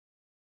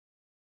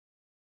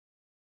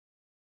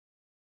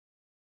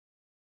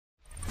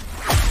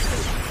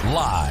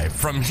Live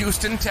from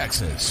Houston,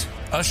 Texas,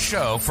 a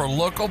show for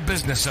local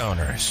business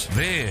owners.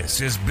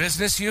 This is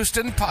Business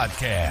Houston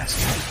Podcast.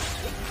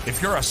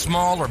 If you're a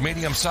small or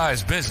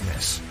medium-sized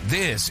business,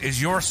 this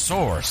is your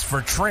source for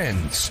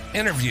trends,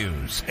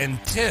 interviews,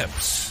 and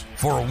tips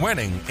for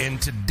winning in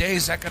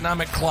today's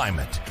economic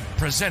climate.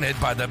 Presented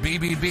by the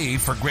BBB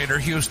for Greater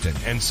Houston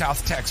and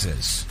South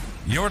Texas.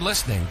 You're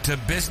listening to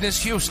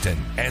Business Houston,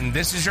 and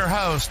this is your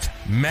host,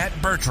 Matt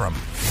Bertram.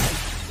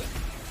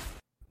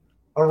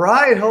 All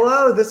right.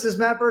 Hello. This is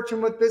Matt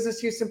Bertram with Business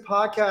Houston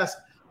Podcast.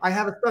 I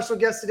have a special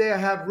guest today. I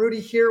have Rudy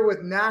here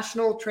with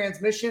National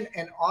Transmission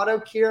and Auto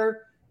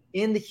Care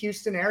in the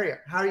Houston area.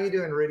 How are you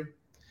doing, Rudy?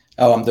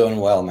 Oh, I'm doing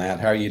well, Matt.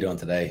 How are you doing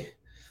today?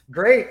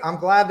 Great. I'm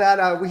glad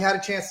that we had a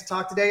chance to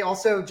talk today.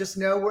 Also, just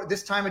know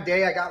this time of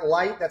day I got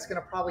light that's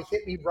going to probably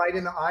hit me right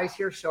in the eyes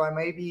here. So I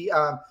may be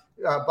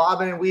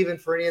bobbing and weaving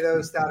for any of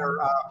those that are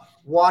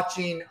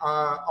watching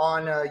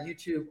on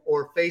YouTube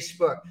or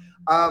Facebook.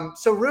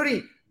 So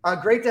Rudy,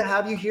 great to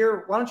have you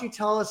here. Why don't you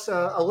tell us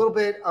a little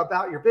bit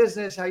about your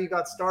business, how you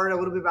got started, a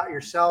little bit about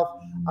yourself.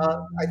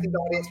 I think the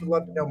audience would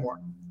love to know more.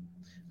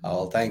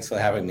 Oh, thanks for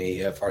having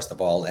me, first of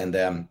all. And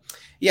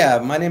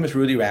my name is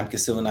Rudy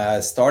Ramkissoon. I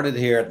started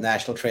here at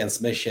National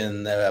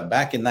Transmission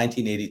back in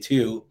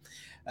 1982.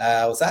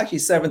 I was actually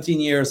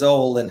 17 years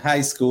old in high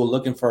school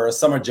looking for a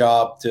summer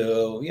job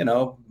to,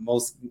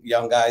 most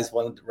young guys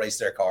wanted to race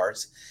their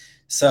cars.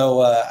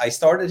 So I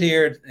started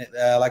here,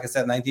 like I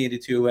said,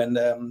 1982,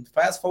 and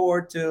fast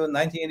forward to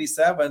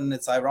 1987.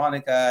 It's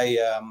ironic I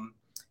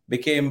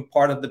became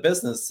part of the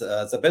business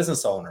as a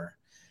business owner.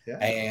 Yeah.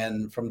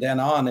 And from then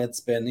on, it's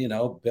been,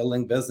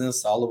 building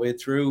business all the way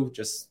through,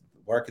 just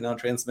working on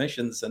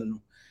transmissions and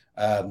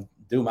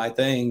do my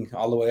thing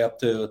all the way up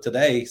to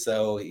today.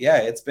 So, yeah,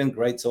 it's been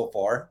great so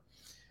far.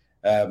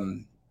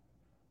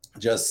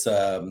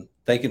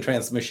 Taking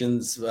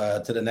transmissions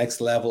to the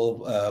next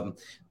level,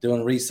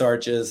 doing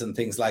researches and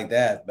things like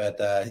that. But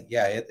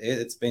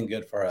it's been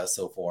good for us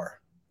so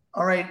far.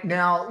 All right.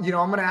 Now, I'm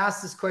going to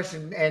ask this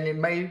question and it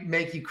may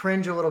make you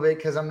cringe a little bit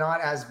because I'm not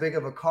as big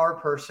of a car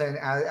person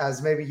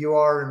as maybe you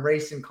are in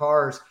racing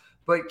cars.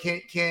 But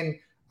can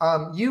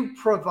you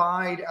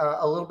provide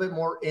a little bit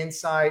more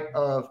insight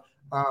of,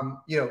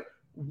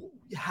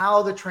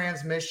 how the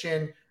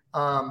transmission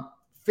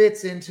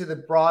fits into the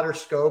broader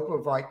scope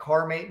of like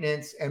car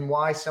maintenance and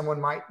why someone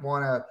might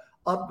want to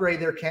upgrade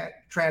their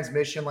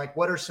transmission? Like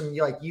what are some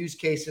use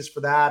cases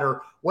for that?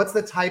 Or what's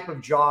the type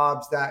of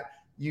jobs that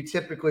you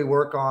typically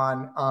work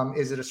on?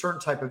 Is it a certain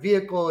type of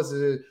vehicle? Is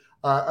it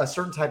a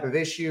certain type of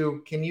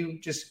issue? Can you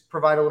just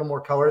provide a little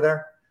more color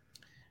there?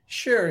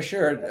 Sure.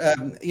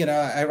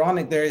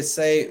 Ironic there is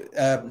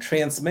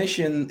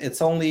transmission,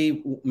 it's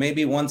only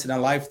maybe once in a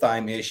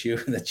lifetime issue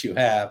that you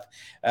have.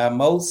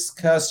 Most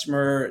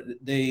customer,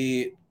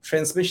 the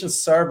transmission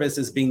service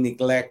is being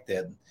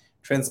neglected.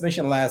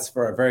 Transmission lasts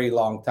for a very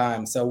long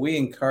time. So we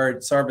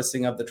encourage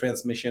servicing of the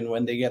transmission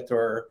when they get to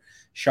our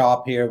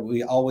shop here.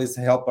 We always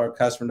help our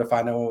customer to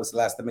find out when was the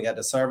last time we got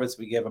the service.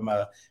 We give them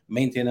a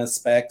maintenance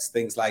specs,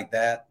 things like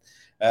that.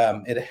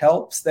 It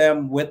helps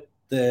them with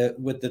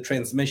the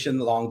transmission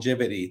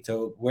longevity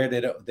to where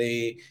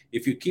they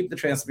if you keep the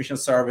transmission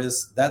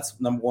service, that's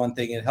number one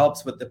thing. It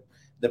helps with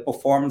the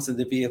performance of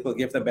the vehicle,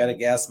 give them better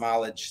gas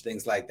mileage,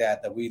 things like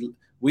that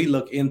we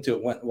look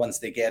into once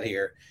they get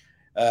here.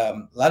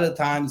 A lot of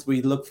times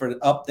we look for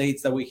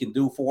updates that we can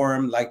do for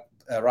them. Like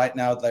right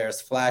now there's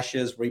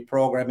flashes,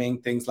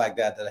 reprogramming, things like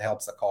that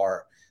helps the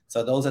car.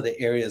 So those are the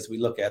areas we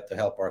look at to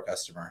help our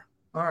customer.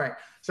 All right.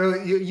 So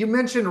you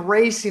mentioned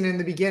racing in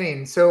the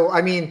beginning. So,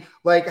 I mean,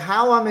 like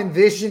how I'm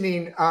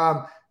envisioning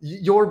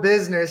your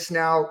business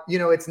now,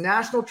 it's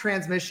National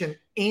Transmission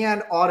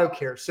and Auto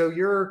Care. So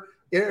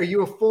are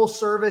you a full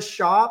service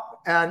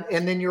shop and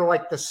then you're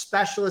like the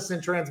specialist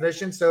in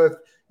transmission? So if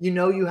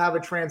you have a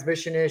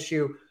transmission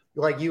issue,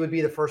 like you would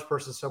be the first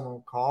person someone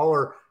would call,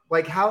 or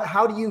like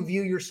how do you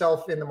view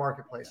yourself in the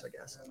marketplace, I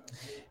guess?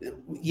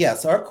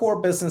 Yes, our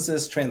core business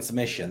is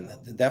transmission.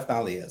 It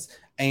definitely is.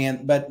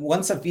 But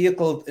once a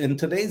vehicle, in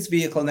today's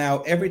vehicle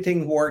now,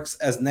 everything works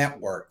as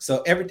network.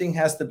 So everything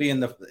has to be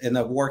in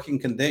a working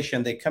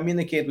condition. They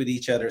communicate with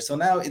each other. So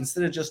now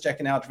instead of just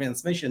checking out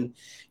transmission,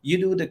 you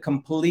do the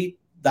complete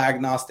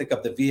diagnostic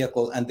of the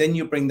vehicle, and then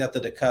you bring that to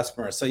the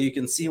customer. So you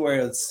can see where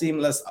it's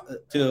seamless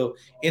to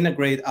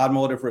integrate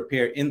automotive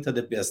repair into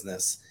the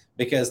business.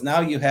 Because now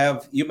you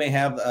may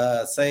have,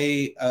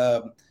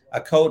 a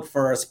code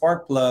for a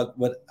spark plug,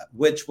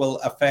 which will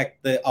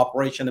affect the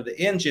operation of the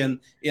engine.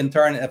 In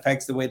turn, it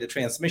affects the way the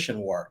transmission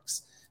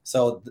works.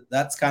 So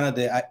that's kind of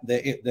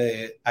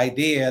the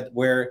idea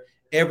where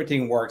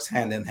everything works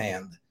hand in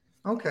hand.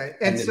 Okay.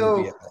 And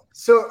so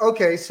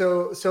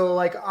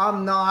like,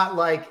 I'm not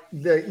like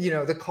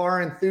the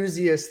car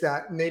enthusiast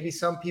that maybe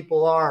some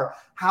people are.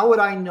 How would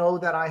I know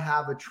that I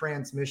have a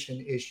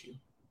transmission issue?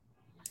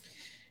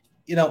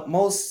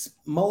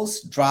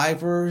 Most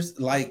drivers,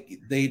 like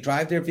they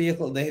drive their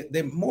vehicle,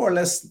 they more or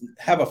less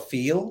have a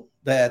feel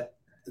that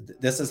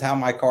this is how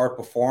my car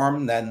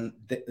performed, then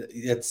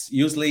it's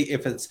usually,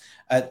 if it's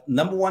a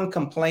number one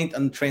complaint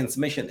on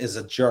transmission is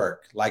a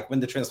jerk, like when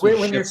the transmission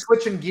when you're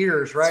switching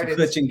gears, right?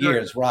 Switching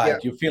gears, right? Yeah.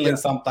 You're feeling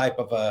some type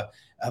of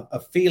a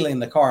feeling in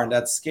the car, and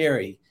that's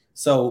scary.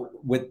 So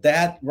with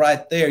that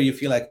right there, you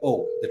feel like,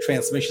 oh, the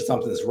transmission,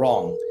 something is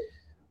wrong.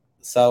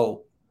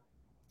 So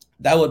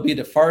that would be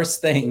the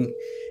first thing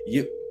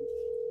you.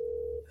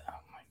 Oh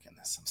my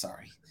goodness, I'm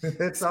sorry.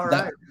 It's all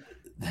right.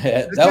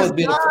 That would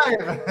be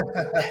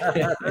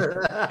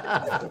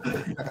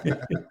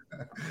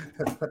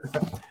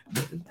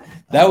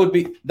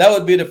that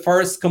would be the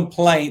first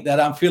complaint, that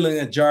I'm feeling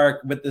a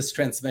jerk with this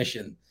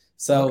transmission.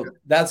 So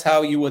that's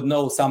how you would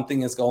know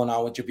something is going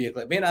on with your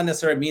vehicle. It may not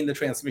necessarily mean the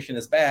transmission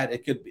is bad.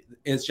 It could be,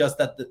 it's just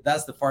that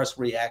that's the first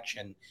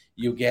reaction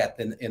you get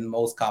in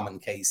most common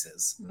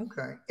cases.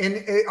 Okay.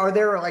 And are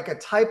there like a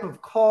type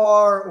of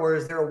car, or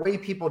is there a way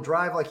people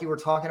drive, like you were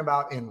talking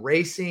about in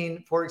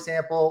racing, for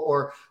example,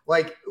 or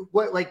like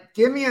what, like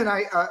give me an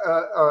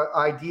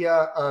idea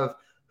of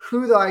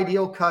who the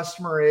ideal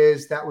customer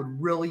is that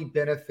would really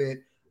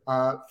benefit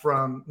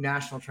from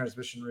National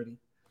Transmission Ready?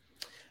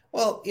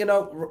 Well,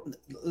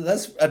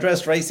 let's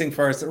address racing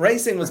first.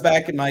 Racing was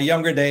back in my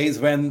younger days,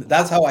 when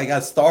that's how I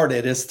got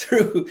started, is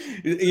through,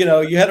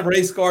 you had a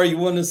race car, you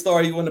want to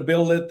start, you want to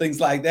build it, things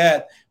like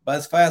that.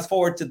 But fast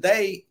forward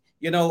today,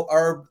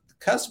 our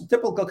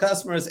typical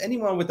customers,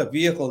 anyone with a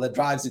vehicle that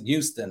drives in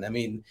Houston. I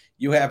mean,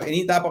 you have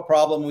any type of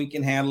problem, we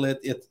can handle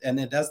it.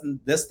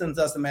 Distance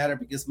doesn't matter,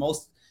 because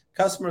most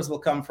customers will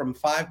come from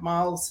 5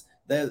 miles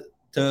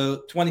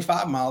to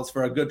 25 miles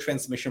for a good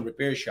transmission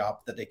repair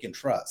shop that they can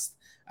trust.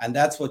 And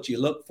that's what you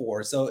look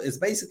for. So it's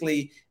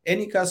basically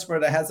any customer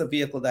that has a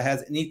vehicle that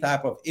has any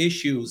type of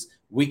issues,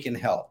 we can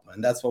help.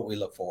 And that's what we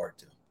look forward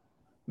to.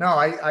 No,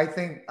 I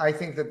think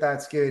that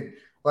that's good.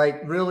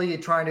 Like really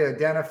trying to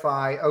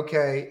identify,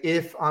 okay,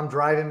 if I'm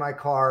driving my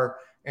car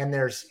and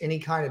there's any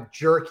kind of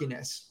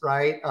jerkiness,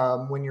 right?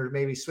 When you're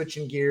maybe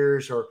switching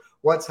gears or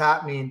what's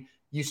happening,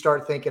 you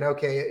start thinking,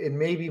 okay, it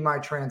may be my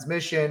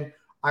transmission.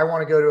 I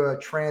want to go to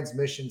a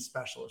transmission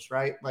specialist,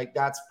 right? Like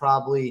that's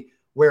probably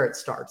where it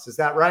starts. Is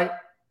that right?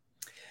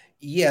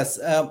 Yes,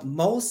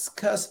 most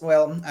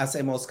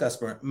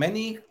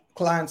many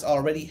clients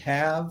already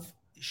have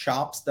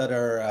shops that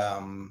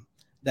are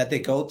that they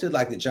go to,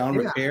 like the John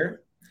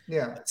Repair.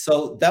 Yeah.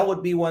 So that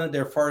would be one of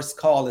their first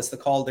call, is to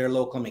call their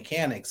local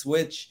mechanics,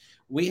 which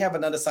we have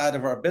another side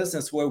of our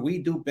business where we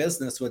do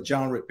business with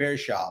John Repair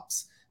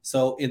shops.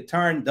 So in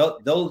turn,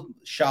 those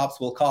shops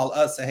will call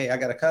us, say, hey, I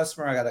got a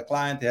customer, I got a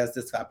client that has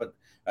this type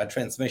of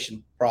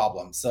transmission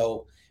problem.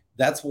 So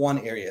that's one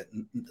area.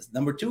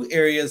 Number two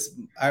areas,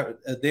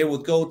 they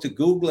would go to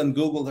Google and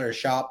Google their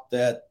shop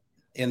that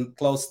in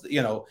close,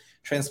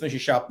 transmission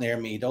shop near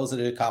me. Those are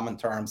the common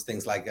terms,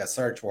 things like that,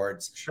 search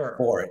words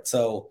for it.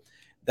 So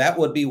that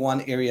would be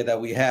one area that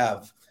we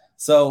have.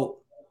 So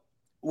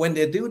when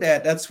they do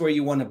that, that's where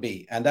you want to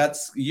be. And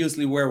that's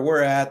usually where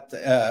we're at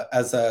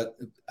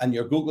on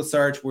your Google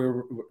search.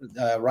 We're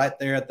right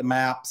there at the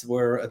maps.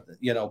 We're,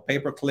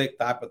 pay-per-click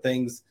type of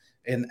things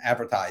in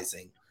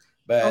advertising.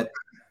 But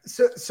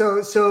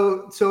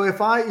So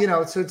if I,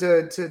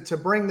 to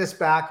bring this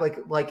back,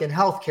 like in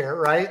healthcare,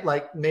 right?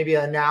 Like maybe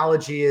an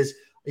analogy is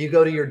you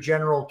go to your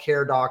general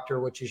care doctor,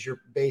 which is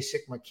your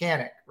basic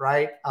mechanic,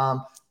 right?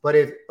 But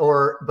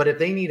if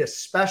they need a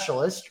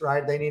specialist,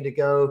 right? They need to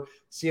go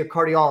see a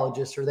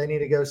cardiologist, or they need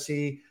to go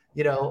see,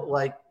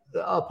 like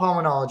a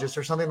pulmonologist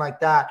or something like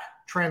that.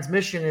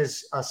 Transmission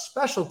is a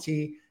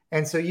specialty.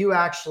 And so you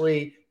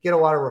actually get a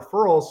lot of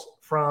referrals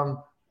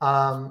from,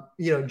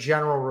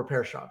 general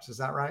repair shops. Is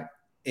that right?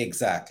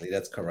 Exactly.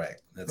 That's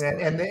correct. And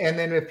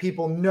then if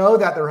people know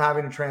that they're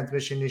having a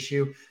transmission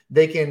issue,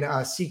 they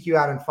can seek you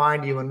out and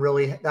find you. And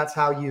really, that's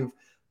how you've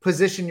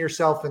positioned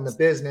yourself in the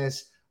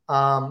business,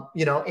 and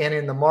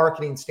in the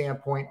marketing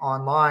standpoint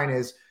online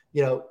is,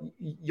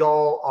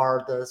 y'all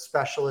are the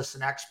specialists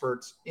and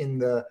experts in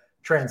the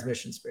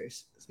transmission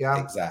space. Yeah,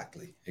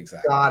 exactly.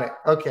 Got it.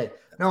 Okay.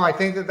 No, I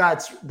think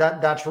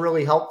that's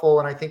really helpful.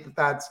 And I think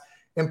that's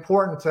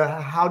important to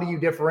how do you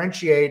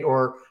differentiate,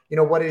 or,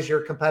 what is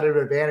your competitive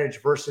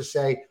advantage versus,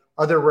 say,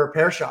 other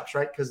repair shops,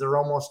 right? Because they're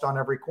almost on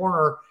every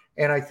corner.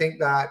 And I think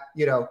that,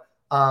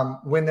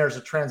 when there's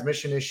a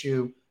transmission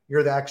issue,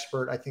 you're the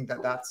expert. I think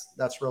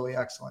that's really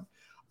excellent.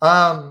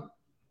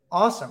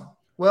 Awesome.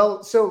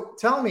 Well, so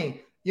tell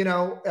me,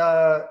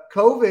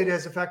 COVID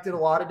has affected a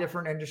lot of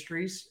different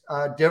industries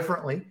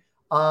differently.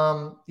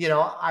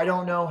 I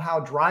don't know how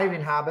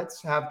driving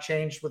habits have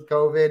changed with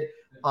COVID.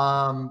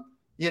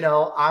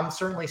 I'm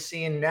certainly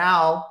seeing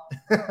now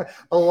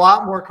a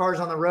lot more cars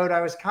on the road.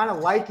 I was kind of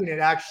liking it,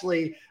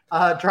 actually.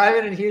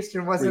 Driving in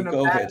Houston wasn't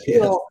a bad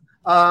deal.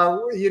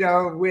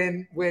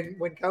 When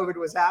COVID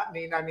was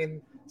happening. I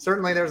mean,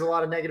 certainly there's a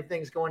lot of negative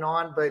things going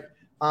on, but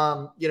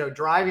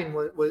driving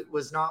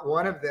was not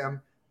one of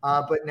them.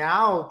 But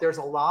now there's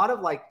a lot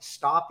of like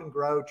stop and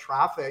go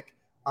traffic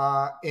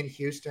in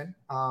Houston.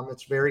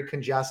 It's very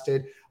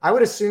congested. I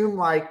would assume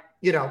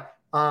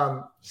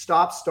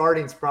stop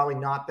starting is probably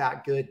not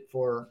that good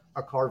for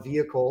a car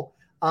vehicle.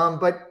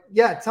 But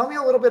yeah, tell me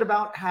a little bit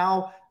about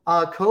how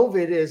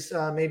COVID is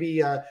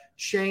maybe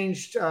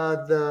changed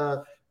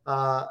the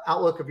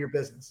outlook of your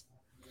business.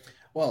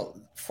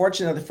 Well,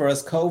 fortunately for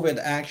us, COVID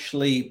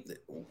actually,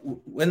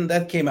 when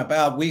that came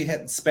about, we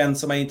had spent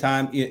so much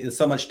time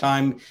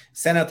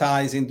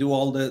sanitizing, do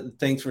all the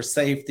things for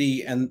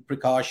safety and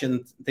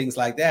precaution, things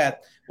like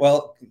that.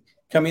 Well,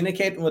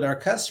 communicating with our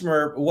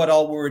customer what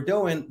all we were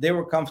doing, they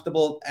were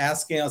comfortable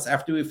asking us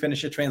after we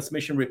finish a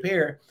transmission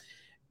repair,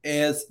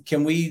 is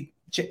can we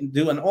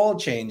do an oil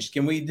change?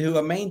 Can we do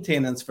a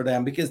maintenance for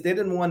them? Because they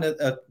didn't want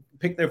to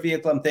pick their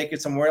vehicle and take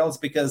it somewhere else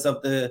because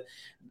of the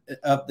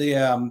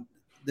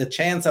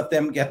chance of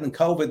them getting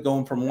COVID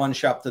going from one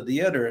shop to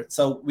the other.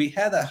 So we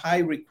had a high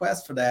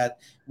request for that,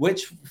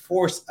 which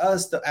forced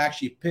us to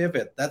actually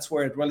pivot. That's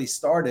where it really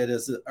started,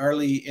 is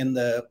early in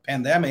the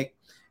pandemic,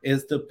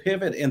 is to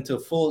pivot into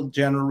full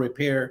general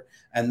repair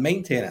and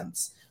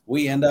maintenance.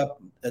 We end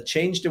up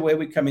changed the way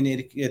we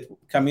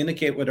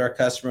communicate with our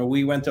customer.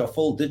 We went to a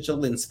full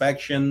digital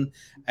inspection,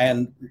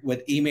 and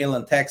with email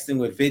and texting,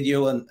 with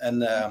video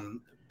and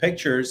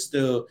pictures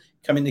to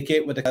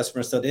communicate with the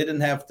customer, so they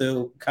didn't have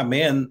to come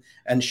in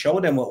and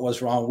show them what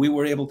was wrong. We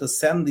were able to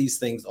send these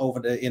things over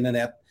the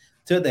internet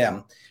to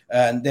them.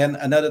 And then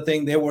another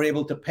thing, they were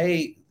able to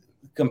pay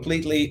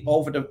completely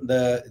over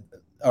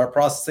our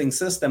processing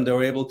system. They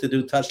were able to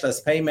do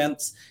touchless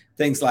payments,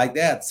 things like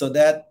that. So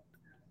that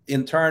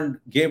in turn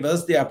gave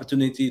us the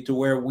opportunity to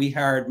where we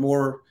hired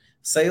more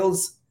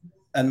sales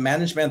and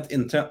management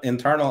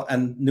internal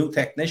and new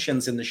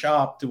technicians in the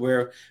shop to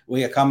where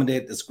we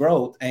accommodate this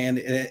growth. And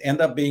it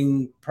ended up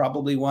being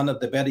probably one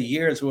of the better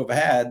years we've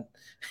had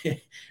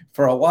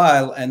for a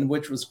while, and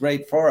which was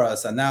great for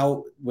us. And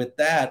now with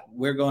that,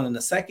 we're going in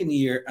the second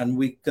year and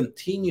we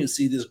continue to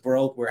see this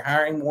growth. We're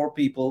hiring more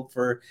people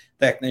for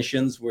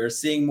technicians. We're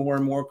seeing more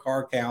and more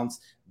car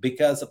counts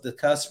because of the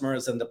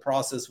customers and the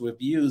process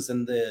we've used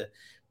and the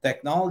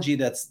technology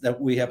that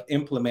we have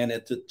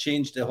implemented to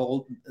change the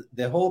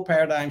whole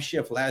paradigm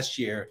shift last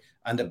year,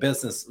 and the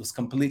business was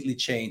completely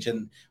changed.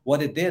 And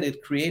what it did,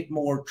 it create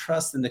more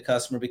trust in the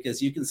customer,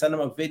 because you can send them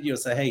a video,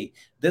 say, hey,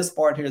 this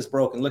part here is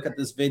broken, look at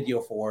this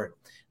video for it.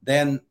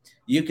 Then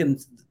you can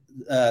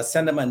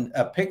send them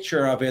a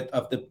picture of it,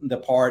 of the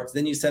parts.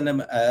 Then you send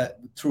them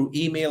through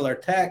email or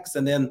text,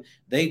 and then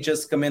they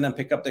just come in and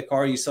pick up the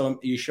car. You show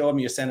them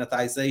your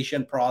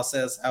sanitization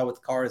process, how the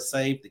car is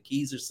safe, the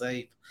keys are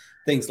safe,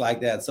 things like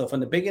that. So from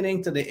the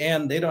beginning to the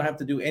end, they don't have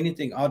to do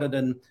anything other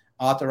than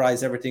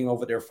authorize everything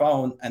over their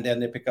phone, and then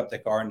they pick up the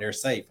car and they're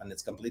safe, and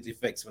it's completely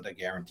fixed with a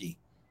guarantee.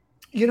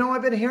 You know,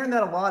 I've been hearing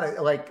that a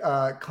lot, like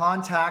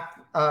contact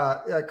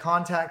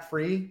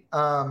free,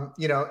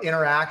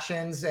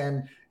 interactions,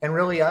 and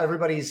really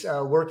everybody's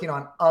working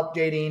on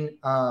updating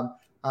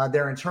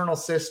their internal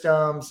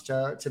systems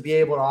to be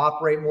able to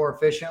operate more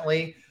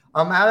efficiently.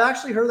 I've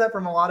actually heard that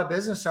from a lot of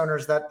business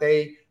owners, that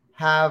they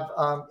have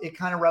it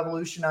kind of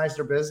revolutionized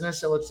their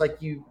business. It looks like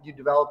you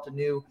developed a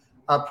new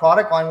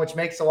product line, which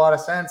makes a lot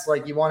of sense.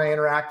 Like, you want to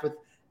interact with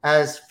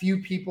as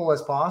few people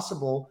as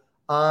possible.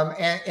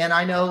 And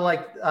I know,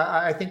 like,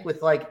 I think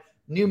with like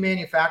new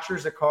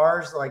manufacturers of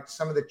cars, like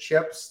some of the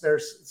chips,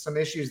 there's some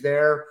issues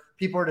there.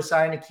 People are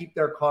deciding to keep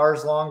their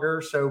cars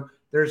longer, so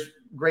there's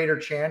greater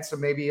chance of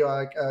maybe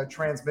like a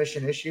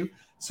transmission issue.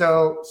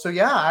 So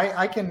yeah,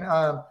 I can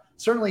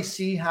certainly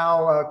see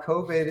how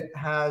COVID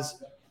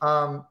has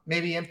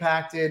maybe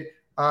impacted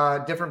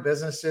different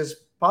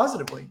businesses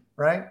positively,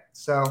 right?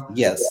 So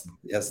yes,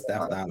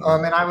 definitely.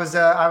 And I was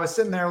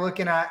sitting there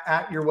looking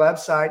at your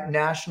website,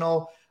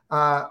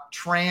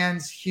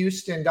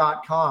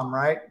 nationaltranshouston.com,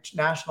 right?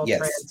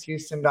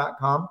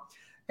 nationaltranshouston.com.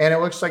 And it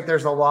looks like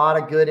there's a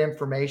lot of good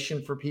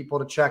information for people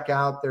to check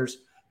out. There's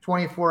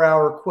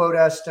 24-hour quote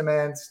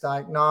estimates,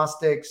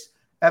 diagnostics,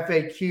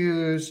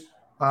 FAQs,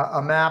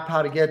 a map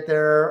how to get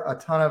there, a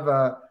ton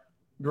of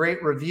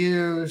great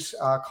reviews,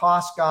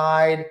 cost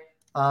guide,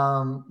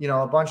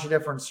 a bunch of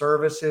different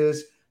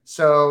services.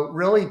 So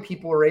really,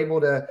 people are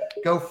able to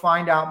go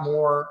find out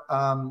more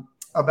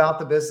about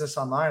the business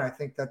online. I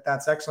think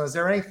that's excellent. Is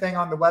there anything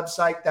on the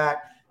website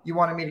that you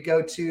wanted me to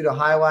go to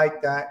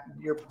highlight that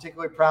you're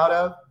particularly proud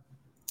of?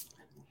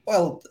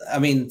 Well, I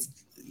mean,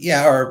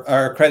 yeah,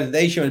 our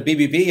accreditation with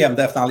BBB, I'm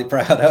definitely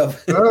proud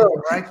of.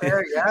 Oh, right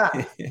there,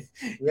 yeah.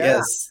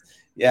 Yes.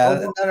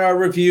 Yeah, and our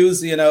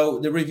reviews,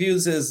 the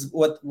reviews is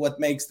what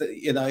makes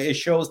it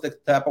shows the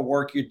type of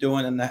work you're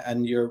doing,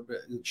 and you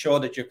show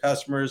that your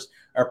customers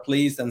are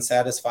pleased and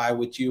satisfied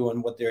with you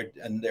and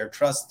their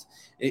trust,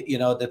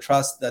 the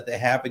trust that they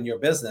have in your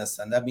business,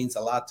 and that means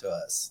a lot to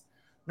us.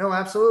 No,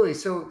 absolutely.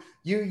 So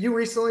you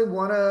recently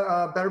won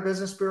a Better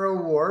Business Bureau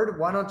award.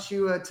 Why don't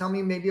you tell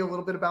me maybe a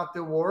little bit about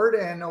the award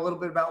and a little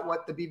bit about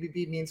what the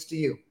BBB means to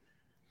you?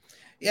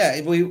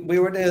 Yeah, we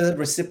were the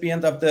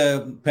recipient of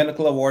the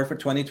Pinnacle Award for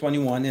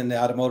 2021 in the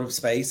automotive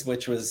space,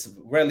 which was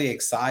really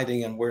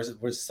exciting, and we're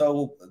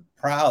so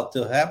proud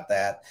to have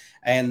that.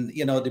 And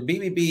the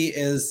BBB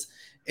is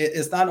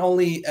not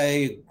only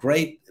a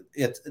great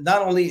it's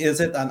not only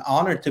is it an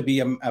honor to be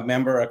a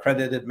member,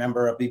 accredited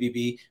member of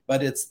BBB,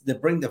 but it's to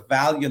bring the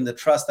value and the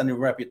trust and the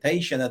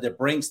reputation that it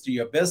brings to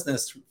your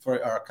business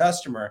for our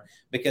customer.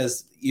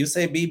 Because you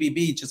say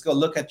BBB, just go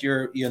look at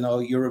your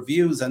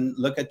reviews and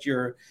look at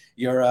your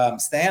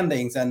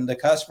standings, and the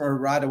customer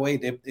right away,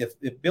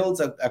 it builds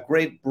a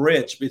great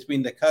bridge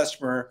between the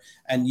customer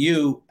and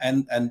you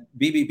and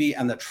BBB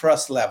and the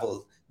trust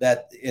level.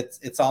 That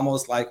it's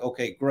almost like,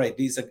 okay, great.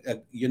 These are,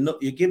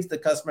 it gives the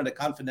customer the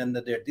confidence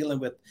that they're dealing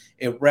with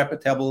a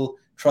reputable,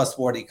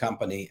 trustworthy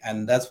company,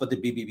 and that's what the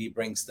BBB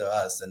brings to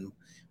us. And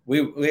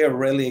we are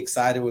really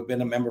excited. We've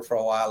been a member for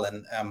a while,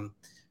 and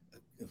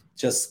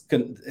just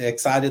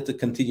excited to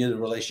continue the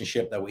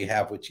relationship that we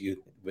have with you,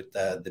 with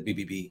the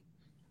BBB.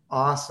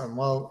 Awesome.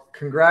 Well,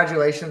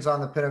 congratulations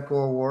on the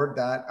Pinnacle Award.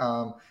 That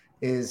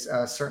is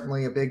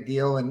certainly a big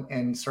deal,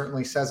 and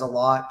certainly says a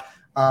lot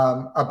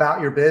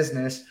about your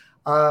business.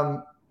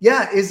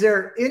 Is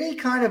there any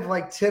kind of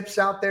like tips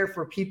out there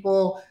for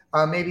people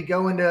maybe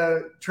go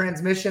into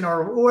transmission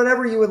or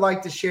whatever you would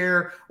like to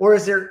share? Or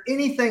is there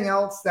anything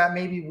else that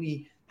maybe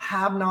we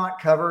have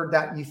not covered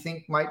that you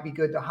think might be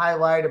good to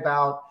highlight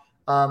about,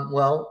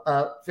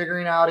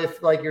 figuring out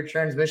if like your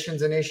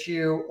transmission's an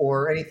issue,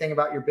 or anything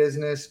about your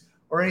business,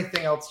 or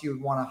anything else you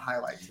would want to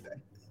highlight today?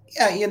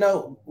 Yeah,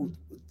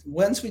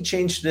 once we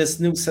changed this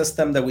new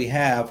system that we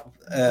have,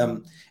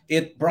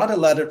 it brought a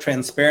lot of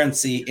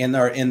transparency in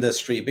our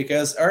industry,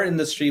 because our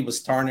industry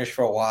was tarnished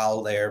for a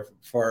while there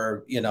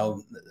for,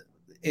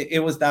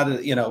 it was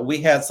not,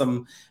 we had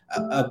a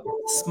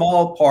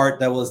small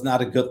part that was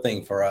not a good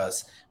thing for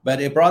us,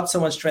 but it brought so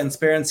much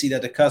transparency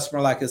that the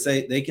customer, like I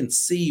say, they can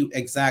see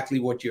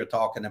exactly what you're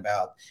talking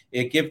about.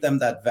 It gives them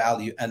that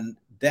value. And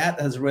that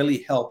has really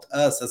helped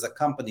us as a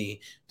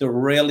company to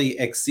really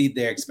exceed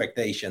their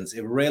expectations.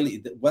 It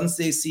really, once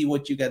they see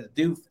what you got to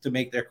do to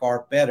make their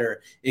car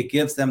better, it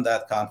gives them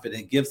that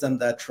confidence, gives them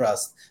that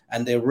trust,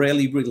 and they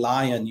really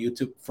rely on you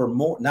for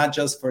more, not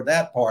just for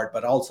that part,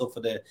 but also for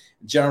the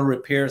general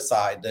repair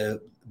side,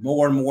 the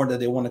more and more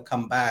that they want to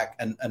come back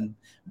and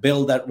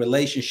build that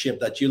relationship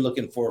that you're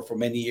looking for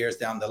many years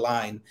down the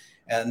line.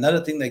 And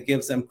another thing that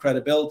gives them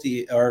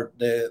credibility, or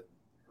the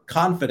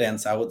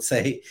confidence, I would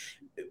say,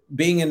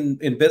 being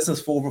in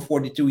business for over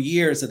 42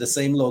 years at the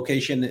same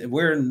location.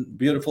 We're in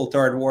beautiful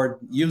Third Ward,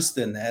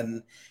 Houston,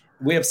 and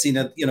we have seen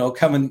it,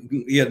 coming,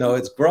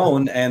 it's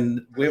grown,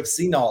 and we've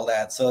seen all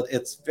that. So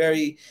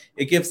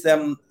it gives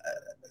them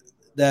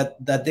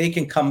that they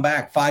can come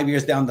back 5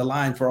 years down the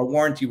line for a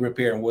warranty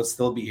repair, and we'll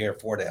still be here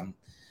for them.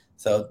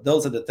 So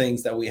those are the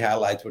things that we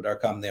highlight with our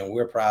company, and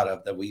we're proud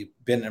of that. We've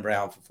been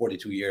around for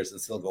 42 years and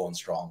still going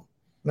strong.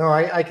 No,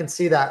 I can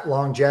see that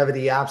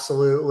longevity.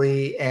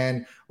 Absolutely.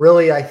 And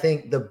really, I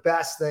think the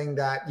best thing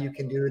that you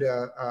can do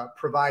to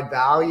provide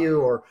value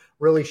or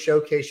really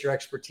showcase your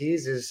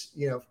expertise is,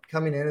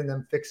 coming in and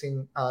then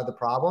fixing the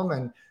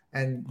problem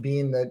and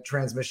being the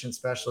transmission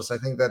specialist. I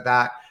think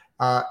that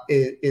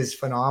is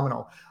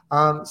phenomenal.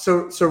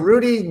 So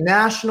Rudy,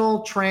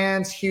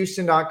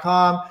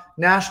 nationaltranshouston.com,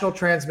 National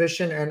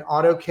Transmission and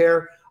Auto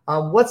Care.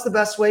 What's the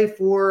best way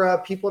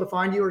for people to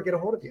find you or get a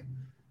hold of you?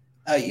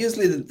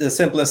 Usually the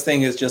simplest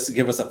thing is just to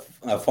give us a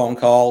phone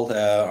call,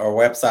 or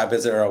website,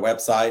 visit our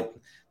website.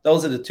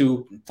 Those are the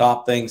two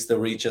top things to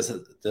reach us.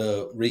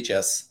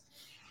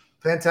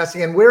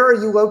 Fantastic. And where are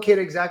you located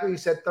exactly? You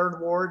said Third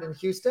Ward in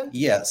Houston?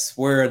 Yes,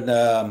 we're in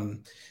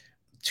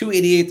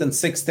 288 and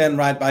 610,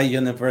 right by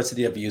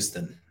University of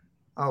Houston.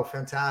 Oh,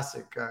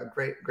 fantastic.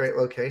 Great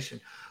location.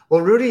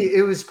 Well, Rudy,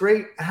 it was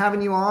great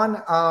having you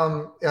on.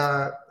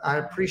 I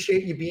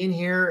appreciate you being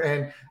here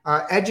and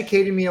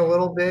educating me a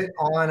little bit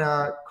on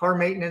car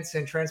maintenance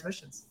and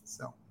transmissions.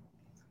 So,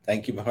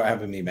 thank you for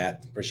having me,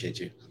 Matt. Appreciate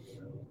you.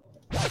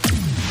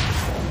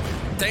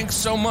 Thanks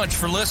so much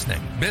for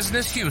listening.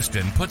 Business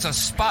Houston puts a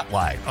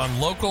spotlight on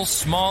local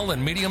small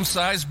and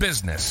medium-sized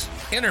business,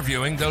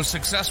 interviewing those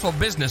successful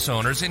business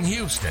owners in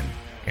Houston.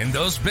 And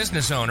those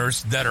business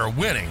owners that are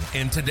winning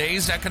in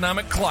today's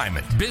economic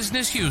climate.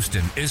 Business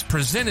Houston is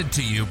presented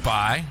to you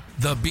by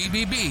the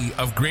BBB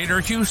of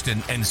Greater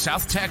Houston and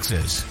South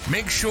Texas.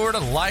 Make sure to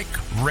like,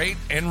 rate,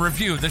 and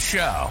review the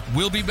show.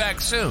 We'll be back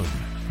soon.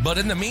 But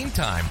in the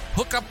meantime,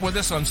 hook up with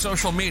us on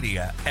social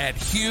media at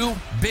Hugh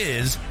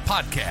Biz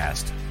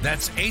Podcast.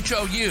 That's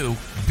HOU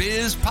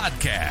Biz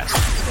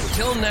Podcast.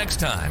 Till next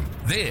time,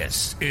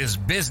 this is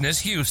Business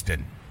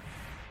Houston.